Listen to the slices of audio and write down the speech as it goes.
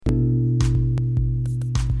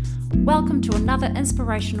Welcome to another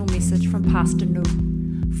inspirational message from Pastor Nu.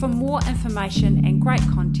 For more information and great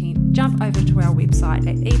content, jump over to our website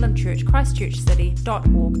at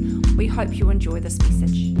elimchurchchristchurchcity.org. We hope you enjoy this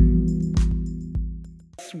message.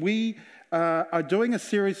 We are doing a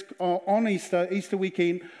series on Easter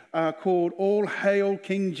weekend, called All Hail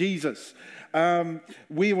King Jesus.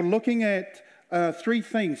 We were looking at three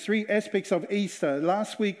aspects of Easter.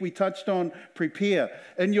 Last week we touched on prepare.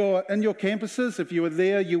 In your campuses, if you were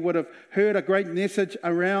there, you would have heard a great message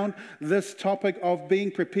around this topic of being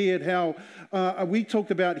prepared, how we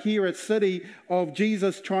talked about here at City of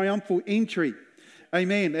Jesus' triumphal entry.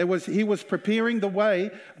 Amen. He was preparing the way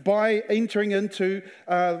by entering into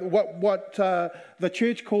what the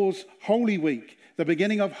church calls Holy Week, the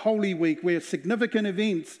beginning of Holy Week, where significant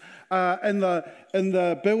events in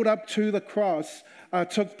the build-up to the cross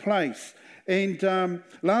took place. And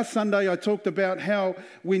last Sunday I talked about how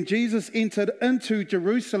when Jesus entered into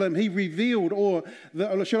Jerusalem, he revealed,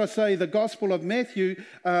 the Gospel of Matthew,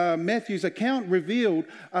 Matthew's account revealed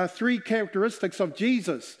three characteristics of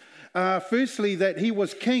Jesus. Firstly, that he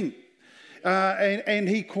was king. And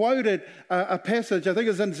he quoted a passage, I think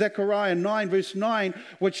it's in Zechariah 9, verse 9,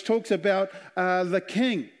 which talks about the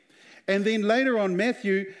king. And then later on,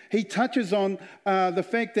 Matthew, he touches on the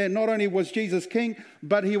fact that not only was Jesus king,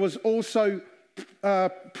 but he was also high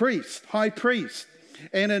priest.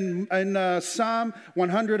 And in Psalm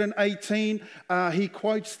 118, he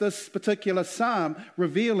quotes this particular psalm,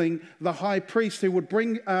 revealing the high priest who would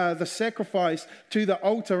bring the sacrifice to the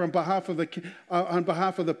altar on behalf of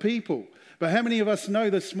the people. But how many of us know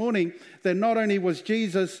this morning that not only was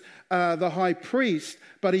Jesus the high priest,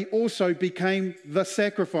 but he also became the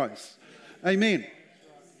sacrifice? Amen.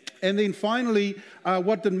 And then finally,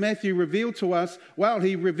 what did Matthew reveal to us? Well,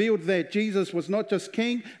 he revealed that Jesus was not just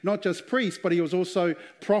king, not just priest, but he was also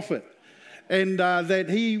prophet. And that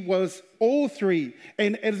he was all three.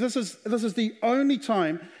 And this is the only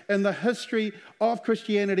time in the history of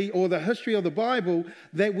Christianity or the history of the Bible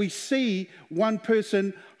that we see one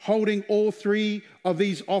person holding all three of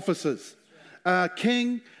these offices.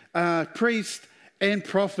 King, priest, and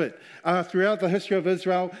prophet. Throughout the history of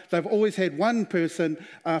Israel, they've always had one person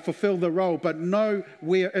fulfill the role, but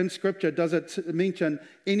nowhere in Scripture does it mention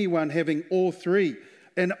anyone having all three.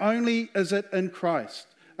 And only is it in Christ.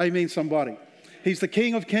 Amen, somebody. He's the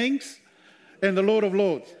King of Kings and the Lord of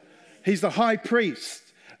Lords. He's the high priest,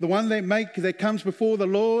 the one that comes before the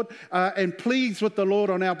Lord and pleads with the Lord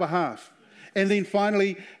on our behalf. And then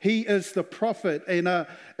finally, he is the prophet. And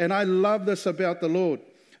I love this about the Lord,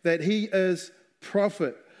 that he is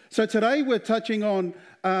prophet. So today we're touching on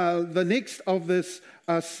the next of this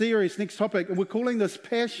series, next topic, and we're calling this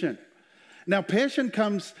passion. Now, passion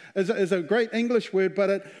is a great English word,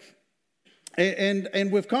 but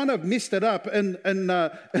and we've kind of messed it up in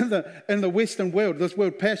the Western world. This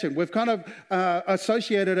word passion, we've kind of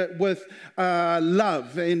associated it with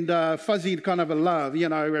love and fuzzy kind of a love,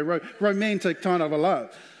 romantic kind of a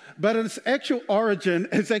love. But its actual origin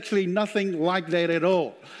is actually nothing like that at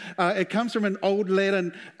all. It comes from an old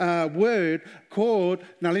Latin word called,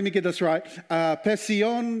 now let me get this right,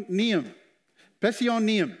 passionem.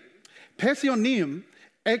 Passionem. Passionem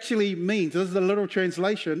actually means, this is the literal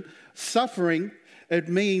translation, suffering. It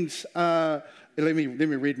means, let me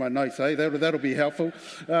read my notes, that'll be helpful.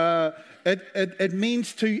 It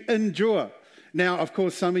means to endure. Now, of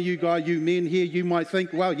course, some of you men here, you might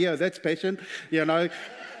think, well, yeah, that's passion,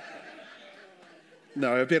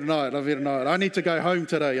 No, I better not. I need to go home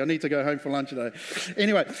today. I need to go home for lunch today.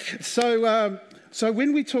 Anyway, so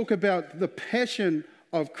when we talk about the passion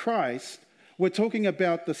of Christ, we're talking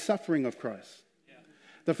about the suffering of Christ. Yeah.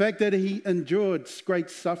 The fact that he endured great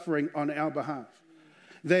suffering on our behalf.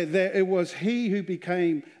 That it was he who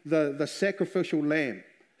became the sacrificial lamb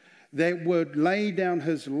that would lay down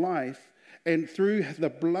his life, and through the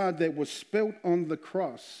blood that was spilt on the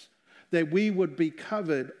cross, that we would be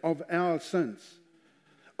covered of our sins.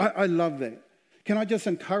 I love that. Can I just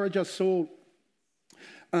encourage us all?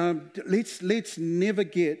 Let's never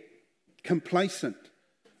get complacent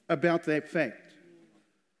about that fact.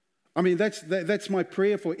 I mean, that's my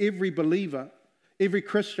prayer for every believer, every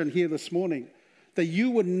Christian here this morning, that you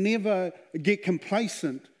would never get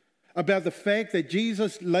complacent about the fact that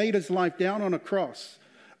Jesus laid his life down on a cross,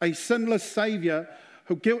 a sinless Savior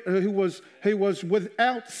who was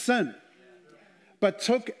without sin, but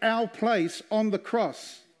took our place on the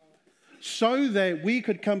cross, so that we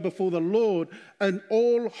could come before the Lord in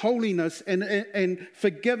all holiness and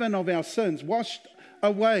forgiven of our sins, washed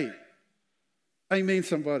away. Amen,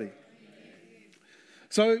 somebody.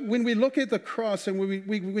 So when we look at the cross, and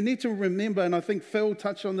we need to remember, and I think Phil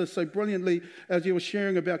touched on this so brilliantly as you were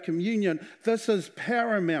sharing about communion, this is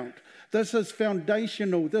paramount. This is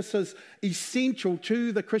foundational. This is essential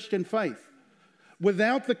to the Christian faith.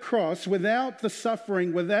 Without the cross, without the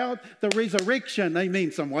suffering, without the resurrection,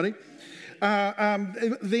 amen, somebody,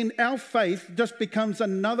 then our faith just becomes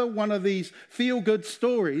another one of these feel-good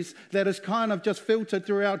stories that is kind of just filtered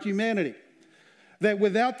throughout humanity. That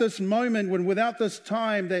without this moment, without this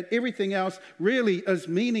time, that everything else really is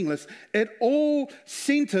meaningless. It all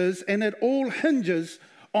centers and it all hinges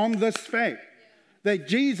on this fact that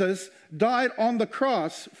Jesus died on the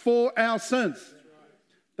cross for our sins.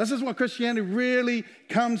 This is what Christianity really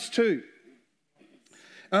comes to.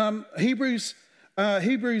 Hebrews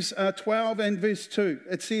 12 and verse 2,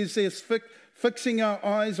 it says this, fixing our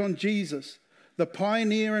eyes on Jesus, the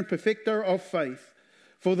pioneer and perfecter of faith.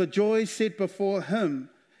 For the joy set before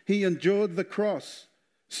him, he endured the cross,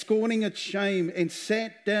 scorning its shame, and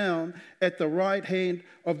sat down at the right hand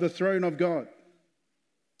of the throne of God.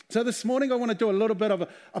 So this morning I want to do a little bit of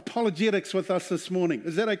apologetics with us this morning.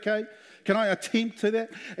 Is that okay? Can I attempt to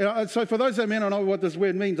that? So for those that may not know what this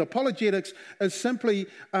word means, apologetics is simply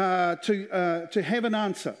to have an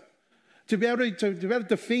answer, to be able to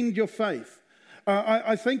defend your faith.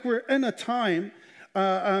 I think we're in a time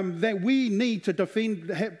that we need to defend,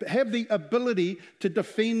 have the ability to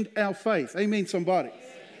defend our faith. Amen, somebody.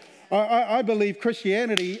 I believe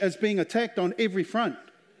Christianity is being attacked on every front.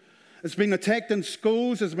 It's been attacked in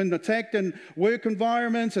schools. It's been attacked in work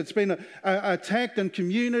environments. It's been attacked in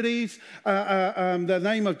communities. The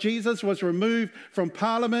name of Jesus was removed from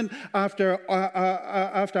Parliament after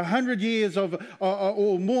 100 years or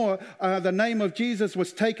more. The name of Jesus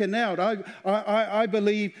was taken out. I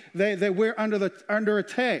believe that we're under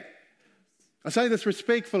attack. I say this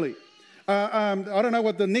respectfully. I don't know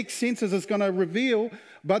what the next census is going to reveal,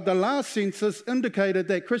 but the last census indicated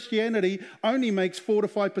that Christianity only makes 4 to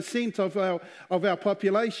 5% of our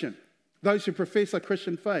population, those who profess a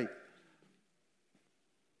Christian faith.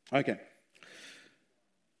 Okay.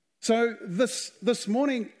 So this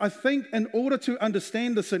morning, I think in order to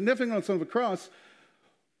understand the significance of the cross,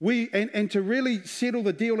 and to really settle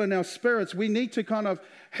the deal in our spirits, we need to kind of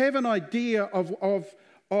have an idea of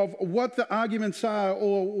what the arguments are,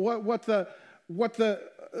 or what the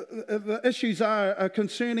issues are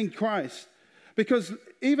concerning Christ. Because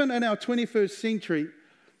even in our 21st century,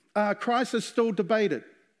 Christ is still debated.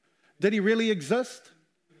 Did he really exist?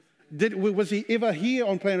 Was he ever here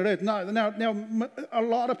on planet Earth? No. Now, a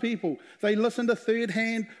lot of people, they listen to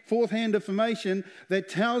third-hand, fourth-hand information that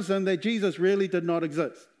tells them that Jesus really did not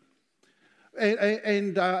exist.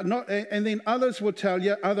 And then others would tell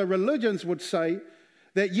you, other religions would say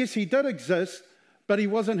that yes, he did exist, but he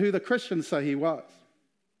wasn't who the Christians say he was.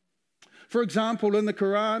 For example, in the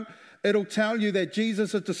Quran, it'll tell you that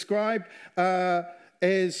Jesus is described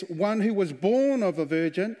as one who was born of a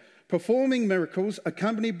virgin, performing miracles,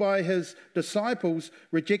 accompanied by his disciples,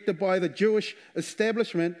 rejected by the Jewish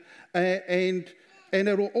establishment, and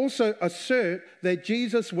it will also assert that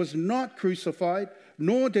Jesus was not crucified,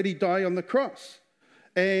 nor did he die on the cross,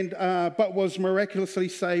 but was miraculously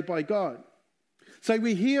saved by God. So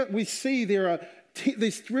we see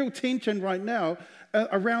there's real tension right now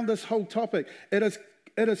around this whole topic. It is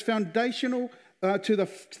foundational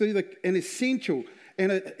and essential,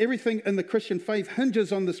 and everything in the Christian faith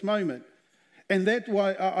hinges on this moment. And that's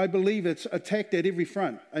why I believe it's attacked at every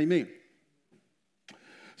front. Amen.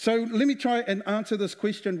 So let me try and answer this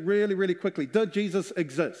question really, really quickly. Did Jesus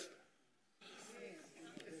exist?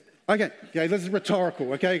 Okay, this is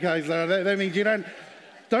rhetorical. Okay, guys, that means you don't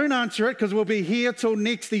answer it, because we'll be here till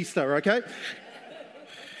next Easter, okay?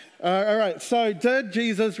 All right, so did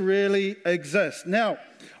Jesus really exist? Now,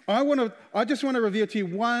 I just want to reveal to you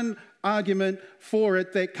one argument for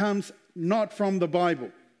it that comes not from the Bible.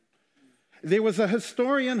 There was a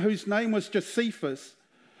historian whose name was Josephus,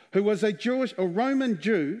 who was a Roman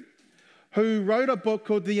Jew, who wrote a book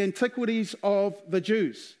called The Antiquities of the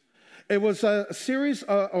Jews. It was a series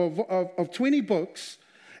of 20 books,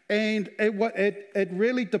 and it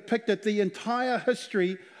really depicted the entire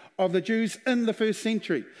history of the Jews in the first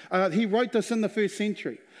century. He wrote this in the first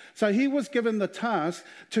century. So he was given the task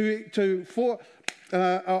of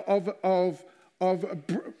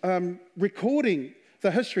recording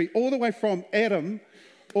the history all the way from Adam,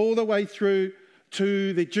 all the way through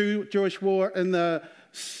to the Jewish war in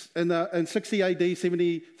 60 AD,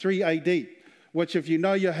 73 AD, which, if you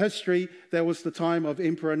know your history, that was the time of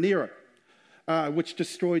Emperor Nero, which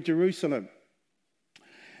destroyed Jerusalem.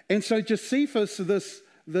 And so Josephus, this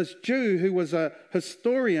Jew who was a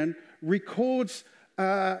historian, records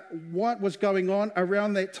what was going on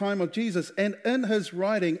around that time of Jesus. And in his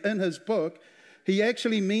writing, in his book, he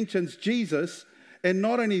actually mentions Jesus. And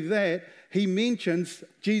not only that, he mentions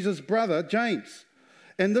Jesus' brother, James.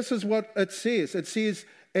 And this is what it says. It says,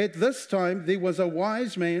 at this time, there was a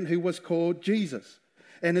wise man who was called Jesus.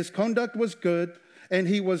 And his conduct was good, and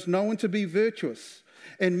he was known to be virtuous.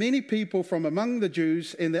 And many people from among the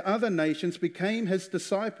Jews and the other nations became his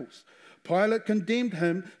disciples. Pilate condemned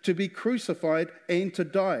him to be crucified and to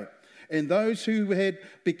die. And those who had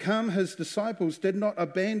become his disciples did not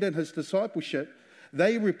abandon his discipleship.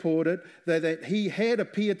 They reported that he had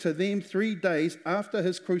appeared to them 3 days after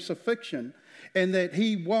his crucifixion and that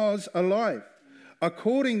he was alive.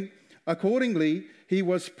 Accordingly, he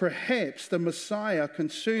was perhaps the Messiah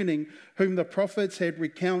concerning whom the prophets had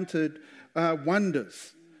recounted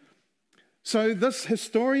wonders. So this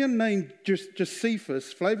historian named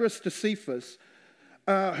Josephus, Flavius Josephus,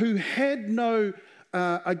 who had no,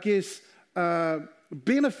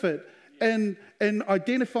 benefit in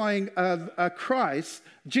identifying Christ,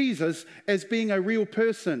 Jesus, as being a real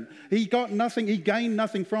person. He got nothing, he gained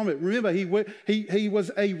nothing from it. Remember, he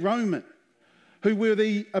was a Roman who were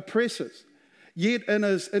the oppressors. Yet in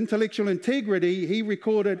his intellectual integrity, he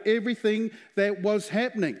recorded everything that was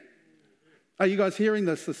happening. Are you guys hearing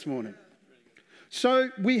this morning? So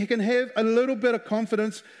we can have a little bit of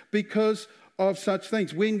confidence because of such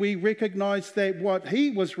things when we recognize that what he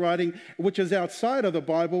was writing, which is outside of the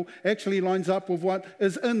Bible, actually lines up with what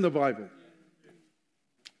is in the Bible.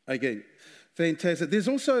 Again, fantastic. There's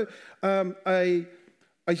also a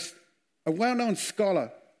well-known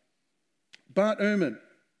scholar, Bart Ehrman,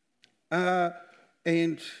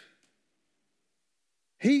 and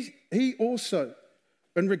he also,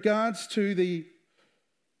 in regards to the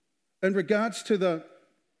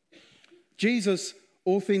Jesus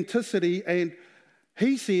authenticity, and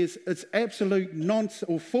he says it's absolute nonsense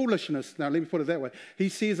or foolishness. Now, let me put it that way. He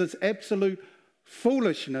says it's absolute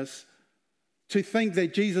foolishness to think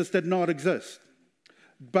that Jesus did not exist.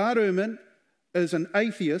 Bart Ehrman is an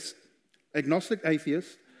atheist, agnostic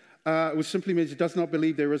atheist, which simply means he does not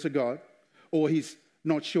believe there is a God, or he's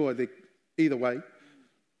not sure, either way.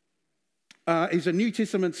 He's a New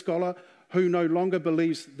Testament scholar who no longer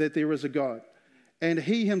believes that there is a God. And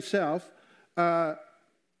he himself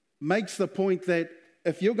makes the point that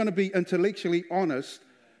if you're going to be intellectually honest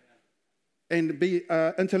and be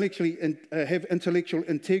have intellectual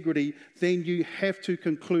integrity, then you have to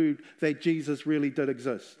conclude that Jesus really did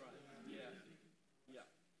exist.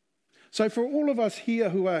 So for all of us here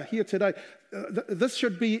who are here today, this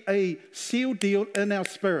should be a sealed deal in our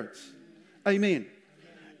spirits. Amen.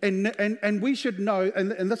 And we should know,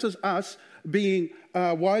 and this is us being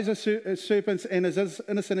wise as serpents and as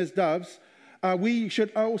innocent as doves, we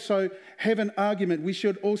should also have an argument. We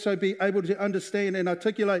should also be able to understand and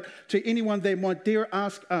articulate to anyone that might dare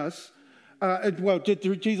ask us,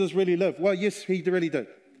 did Jesus really live? Well, yes, he really did.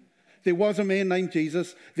 There was a man named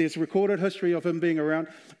Jesus. There's recorded history of him being around.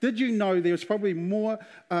 Did you know there's probably more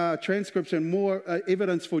transcripts and more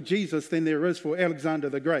evidence for Jesus than there is for Alexander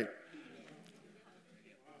the Great?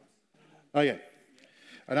 Oh, yeah.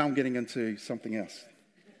 And now I'm getting into something else.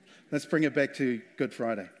 Let's bring it back to Good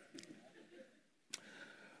Friday.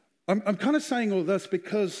 I'm kind of saying all this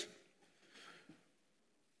because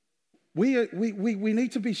we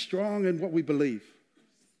need to be strong in what we believe.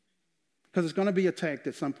 Because it's going to be attacked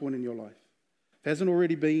at some point in your life. If it hasn't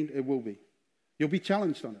already been, it will be. You'll be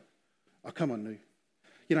challenged on it. Oh, come on, Nu.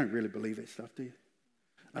 You don't really believe that stuff, do you?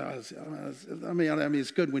 I mean,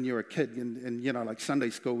 it's good when you're a kid and you know, like Sunday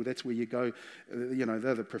school, that's where you go. You know,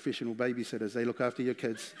 they're the professional babysitters. They look after your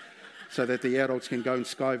kids so that the adults can go and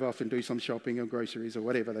skive off and do some shopping or groceries or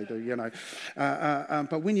whatever they do, you know.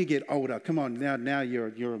 But when you get older, come on, now you're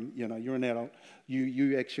an adult.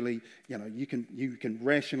 You actually, you know, you can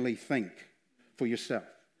rationally think for yourself.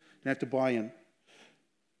 You don't have to buy in.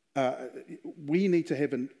 We need to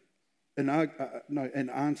have an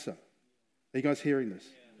answer. Are you guys hearing this?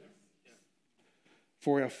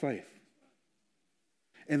 For our faith.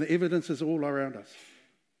 And the evidence is all around us.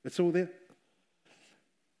 It's all there.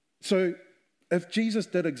 So if Jesus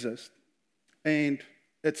did exist, and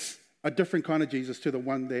it's a different kind of Jesus to the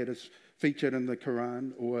one that is featured in the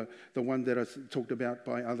Quran or the one that is talked about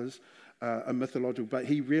by others, a mythological, but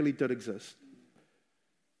he really did exist,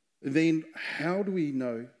 then how do we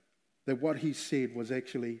know that what he said was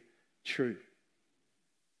actually true?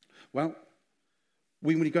 Well,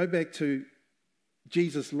 when we go back to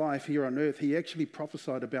Jesus' life here on earth, he actually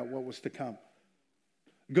prophesied about what was to come.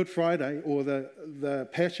 Good Friday, or the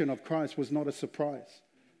Passion of Christ, was not a surprise.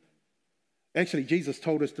 Actually, Jesus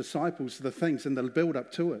told his disciples the things in the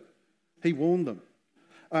build-up to it. He warned them.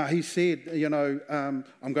 he said,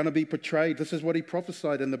 I'm going to be betrayed. This is what he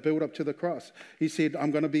prophesied in the build-up to the cross. He said,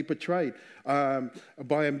 I'm going to be betrayed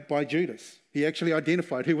by Judas. He actually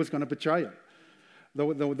identified who was going to betray him.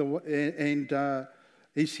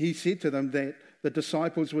 He said to them that the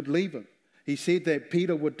disciples would leave him. He said that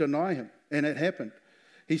Peter would deny him, and it happened.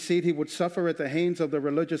 He said he would suffer at the hands of the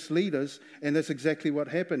religious leaders, and that's exactly what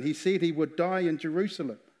happened. He said he would die in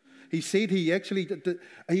Jerusalem. He said he actually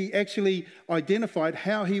identified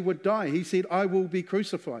how he would die. He said, I will be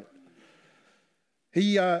crucified.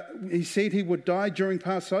 He said he would die during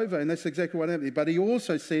Passover, and that's exactly what happened. But he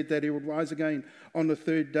also said that he would rise again on the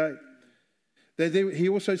third day. He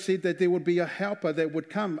also said that there would be a helper that would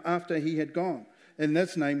come after he had gone, and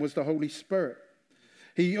his name was the Holy Spirit.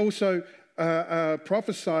 He also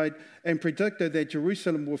prophesied and predicted that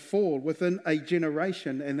Jerusalem would fall within a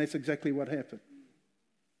generation, and that's exactly what happened.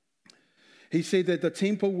 He said that the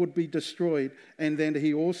temple would be destroyed, and then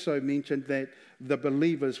he also mentioned that the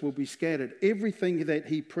believers will be scattered. Everything that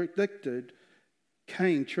he predicted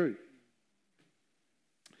came true.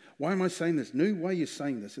 Why am I saying this? New, why are you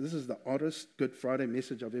saying this? This is the oddest Good Friday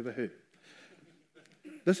message I've ever heard.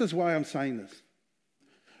 This is why I'm saying this.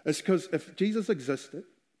 It's because if Jesus existed,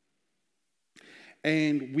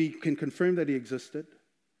 and we can confirm that he existed,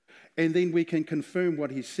 and then we can confirm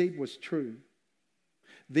what he said was true,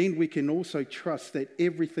 then we can also trust that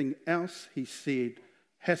everything else he said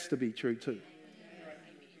has to be true too.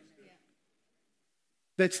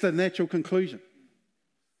 That's the natural conclusion.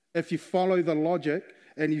 If you follow the logic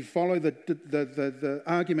and you follow the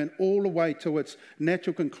argument all the way to its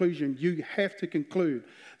natural conclusion, you have to conclude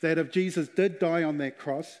that if Jesus did die on that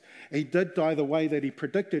cross, he did die the way that he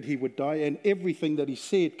predicted he would die, and everything that he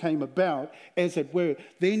said came about as it were,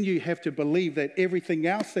 then you have to believe that everything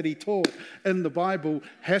else that he taught in the Bible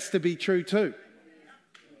has to be true too.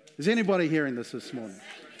 Is anybody hearing this morning?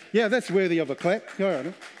 Yeah, that's worthy of a clap. Go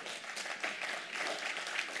on.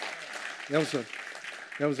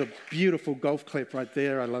 That was a beautiful golf clap right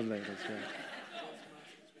there. I love that. That's right.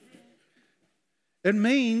 It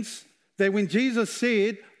means that when Jesus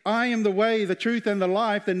said, I am the way, the truth, and the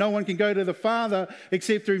life, that no one can go to the Father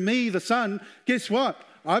except through me, the Son, guess what?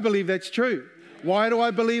 I believe that's true. Why do I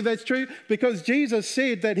believe that's true? Because Jesus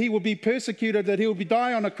said that he will be persecuted, that he will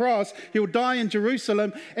die on a cross, he will die in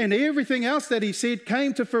Jerusalem, and everything else that he said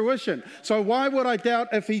came to fruition. So why would I doubt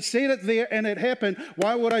if he said it there and it happened?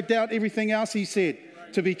 Why would I doubt everything else he said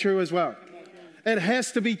to be true as well? It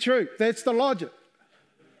has to be true. That's the logic.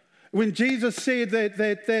 When Jesus said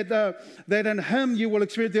that in him you will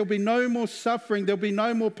experience, there'll be no more suffering, there'll be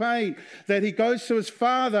no more pain, that he goes to his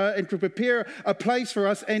Father and to prepare a place for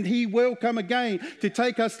us, and he will come again to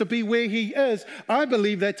take us to be where he is, I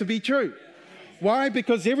believe that to be true. Why?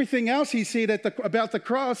 Because everything else he said about the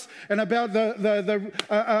cross and about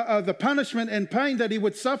the punishment and pain that he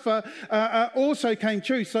would suffer also came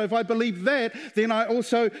true. So if I believe that, then I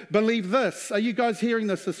also believe this. Are you guys hearing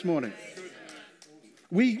this morning?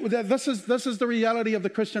 This is the reality of the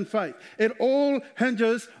Christian faith. It all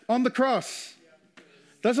hinges on the cross.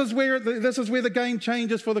 This is where the game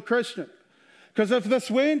changes for the Christian. Because if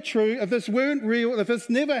this weren't true, if this weren't real, if this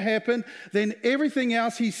never happened, then everything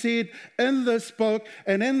else he said in this book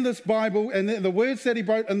and in this Bible and the words that he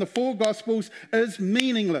wrote in the 4 Gospels is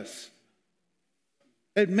meaningless.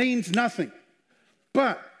 It means nothing.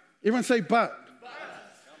 But, everyone say but.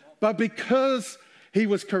 But because he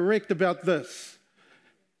was correct about this,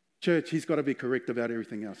 church, he's got to be correct about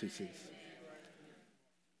everything else he says.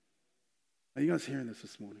 Are you guys hearing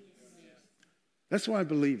this morning? That's why I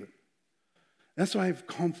believe it. That's why I have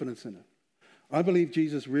confidence in it. I believe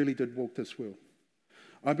Jesus really did walk this world.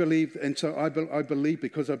 I believe, and so I believe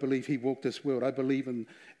because I believe he walked this world. I believe in,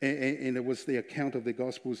 and it was the account of the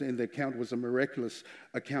Gospels, and the account was a miraculous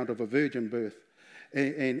account of a virgin birth.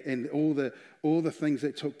 And all the things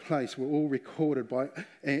that took place were all recorded by,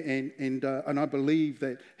 and I believe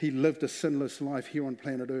that he lived a sinless life here on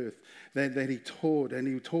planet Earth. That he taught, and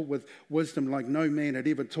he taught with wisdom like no man had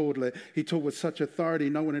ever taught. He taught with such authority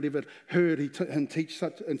no one had ever heard him teach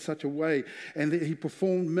in such a way. And he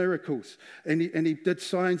performed miracles, and he did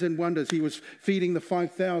signs and wonders. He was feeding the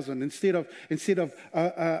 5,000 instead of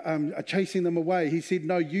chasing them away. He said,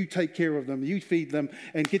 "No, you take care of them. You feed them,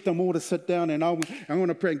 and get them all to sit down. And I want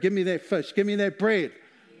to pray. Give me that fish. Give me that bread."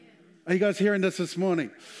 Are you guys hearing this morning?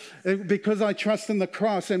 Because I trust in the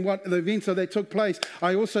cross and what the events that took place,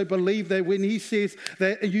 I also believe that when he says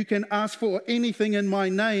that you can ask for anything in my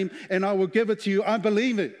name and I will give it to you, I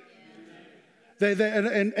believe it.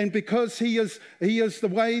 And because he is the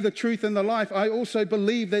way, the truth, and the life, I also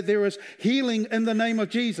believe that there is healing in the name of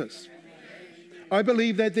Jesus. I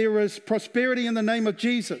believe that there is prosperity in the name of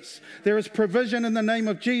Jesus. There is provision in the name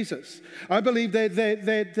of Jesus. I believe that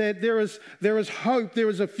there is hope, there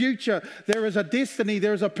is a future, there is a destiny,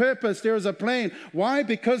 there is a purpose, there is a plan. Why?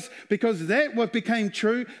 Because that what became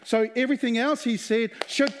true, so everything else he said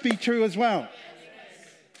should be true as well.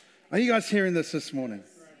 Are you guys hearing this morning?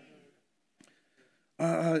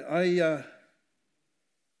 I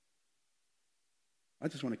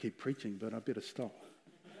just want to keep preaching, but I better stop.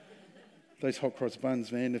 Those hot cross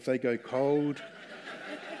buns, man, if they go cold,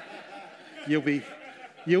 you'll be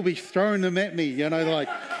throwing them at me, you know,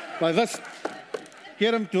 like this.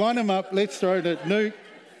 Get them, line them up, let's throw it. No,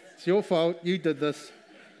 it's your fault, you did this.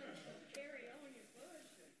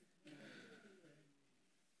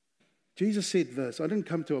 Jesus said this, I didn't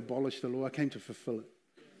come to abolish the law, I came to fulfill it.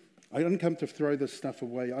 I didn't come to throw this stuff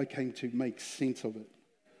away, I came to make sense of it.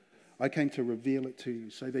 I came to reveal it to you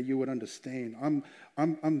so that you would understand. I'm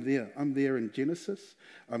there. I'm there in Genesis.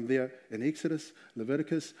 I'm there in Exodus,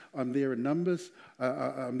 Leviticus. I'm there in Numbers.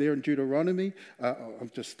 I'm there in Deuteronomy.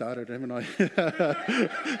 I've just started, haven't I?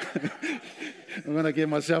 I'm going to get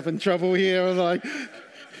myself in trouble here. I'm like,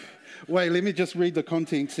 wait, let me just read the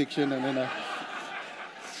content section and then...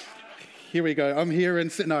 Here we go. I'm here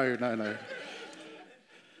and... No.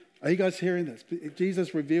 Are you guys hearing this?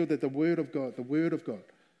 Jesus revealed that the Word of God,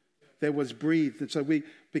 that was breathed. And so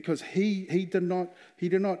because he did not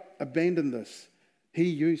abandon this. He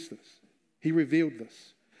used this. He revealed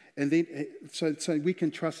this. And then, so we can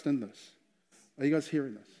trust in this. Are you guys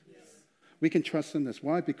hearing this? Yes. We can trust in this.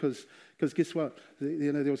 Why? Because guess what?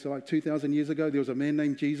 You know, there was like 2,000 years ago, there was a man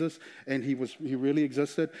named Jesus, and he really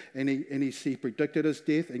existed, and he predicted his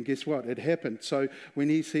death, and guess what? It happened. So when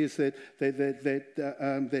he says that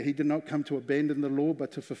he did not come to abandon the law,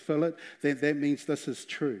 but to fulfill it, then that means this is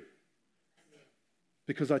true.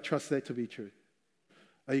 Because I trust that to be true.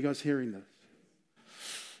 Are you guys hearing this?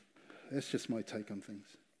 That's just my take on things.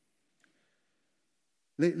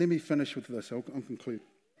 Let me finish with this. I'll conclude.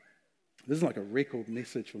 This is like a record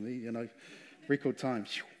message for me, you know, record time.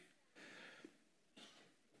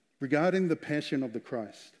 Regarding the passion of the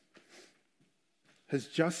Christ, his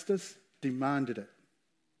justice demanded it.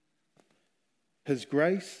 His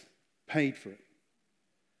grace paid for it.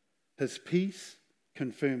 His peace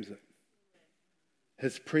confirms it.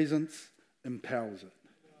 His presence empowers it.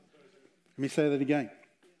 Let me say that again.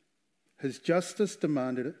 His justice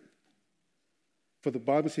demanded it. For the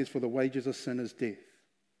Bible says, for the wages of sin is death,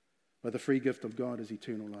 but the free gift of God is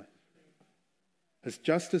eternal life. His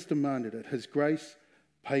justice demanded it. His grace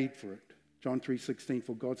paid for it. John 3:16,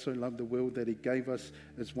 for God so loved the world that he gave us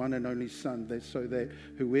his one and only Son, so that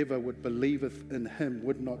whoever would believeth in him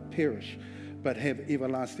would not perish, but have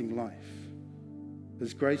everlasting life.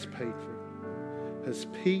 His grace paid for it. His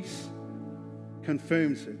peace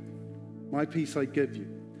confirms it. My peace I give you.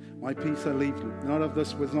 My peace I leave you. Not of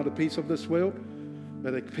this was not a peace of this world,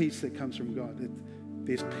 but a peace that comes from God.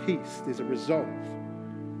 There's peace. There's a resolve.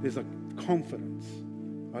 There's a confidence.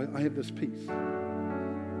 I have this peace.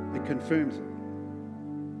 It confirms it.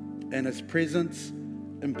 And his presence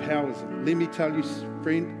empowers it. Let me tell you,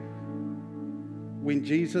 friend, when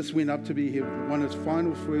Jesus went up to be healed, one of his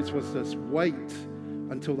final words was this: wait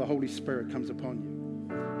until the Holy Spirit comes upon you.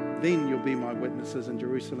 Then you'll be my witnesses in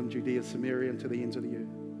Jerusalem, Judea, Samaria, and to the ends of the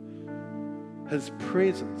earth. His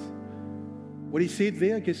presence. What he said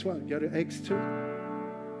there, guess what? Go to Acts 2.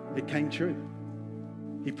 It came true.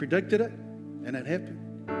 He predicted it, and it happened.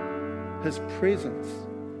 His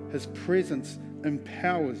presence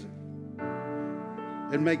empowers it.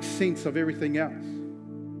 It makes sense of everything else.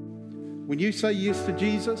 When you say yes to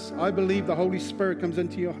Jesus, I believe the Holy Spirit comes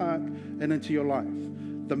into your heart and into your life.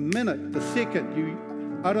 The minute, the second you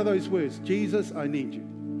utter those words, Jesus, I need you,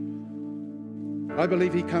 I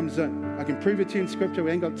believe he comes in. I can prove it to you in Scripture.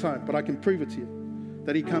 We ain't got time, but I can prove it to you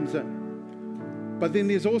that he comes in. But then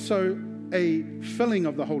there's also a filling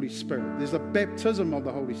of the Holy Spirit. There's a baptism of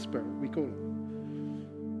the Holy Spirit, we call it.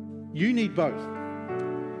 You need both.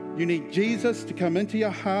 You need Jesus to come into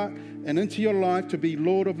your heart and into your life to be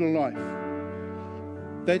Lord of the life.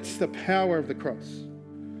 That's the power of the cross.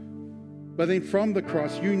 But then from the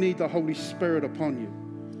cross, you need the Holy Spirit upon you.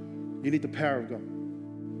 You need the power of God.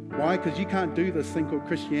 Why? Because you can't do this thing called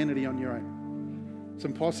Christianity on your own. It's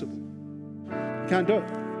impossible. You can't do it.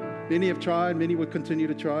 Many have tried. Many will continue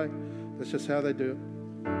to try. That's just how they do it.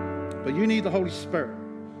 But you need the Holy Spirit.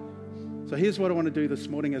 So here's what I want to do this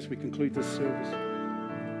morning as we conclude this service.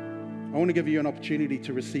 I want to give you an opportunity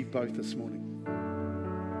to receive both this morning.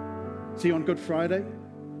 See, on Good Friday,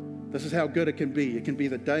 this is how good it can be. It can be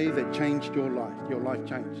the day that changed your life. Your life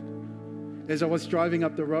changed. As I was driving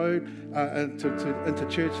up the road into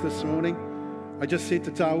church this morning, I just said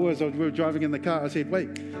to Taua as we were driving in the car, I said,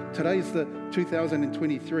 wait, today's the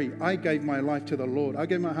 2023. I gave my life to the Lord. I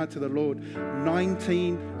gave my heart to the Lord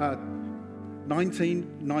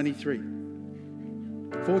 1993.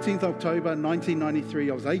 14th October 1993.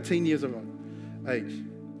 I was 18 years of age.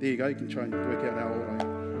 There you go. You can try and work out how old I am.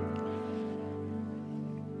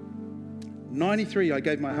 93, I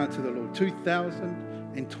gave my heart to the Lord.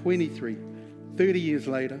 2023, 30 years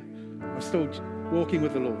later, I'm still walking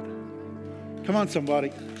with the Lord. Come on,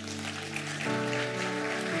 somebody.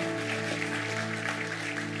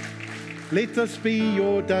 Let this be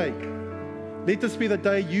your day. Let this be the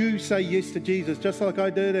day you say yes to Jesus, just like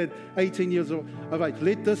I did at 18 years of age.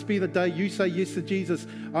 Let this be the day you say yes to Jesus.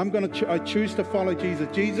 I choose to follow Jesus.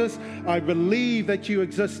 Jesus, I believe that you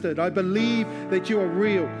existed. I believe that you are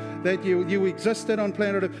real, that you existed on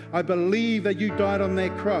planet Earth. I believe that you died on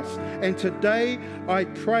that cross. And today I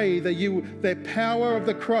pray that that power of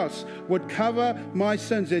the cross would cover my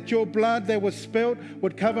sins, that your blood that was spilled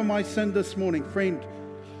would cover my sin this morning. Friend,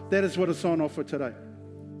 that is what is on offer today.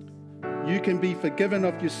 You can be forgiven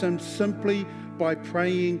of your sins simply by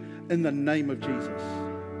praying in the name of Jesus.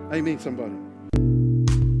 Amen, somebody.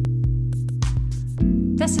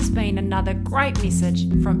 This has been another great message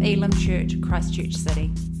from Elim Church, Christchurch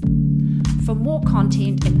City. For more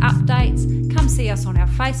content and updates, come see us on our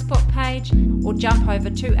Facebook page or jump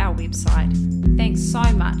over to our website. Thanks so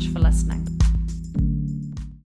much for listening.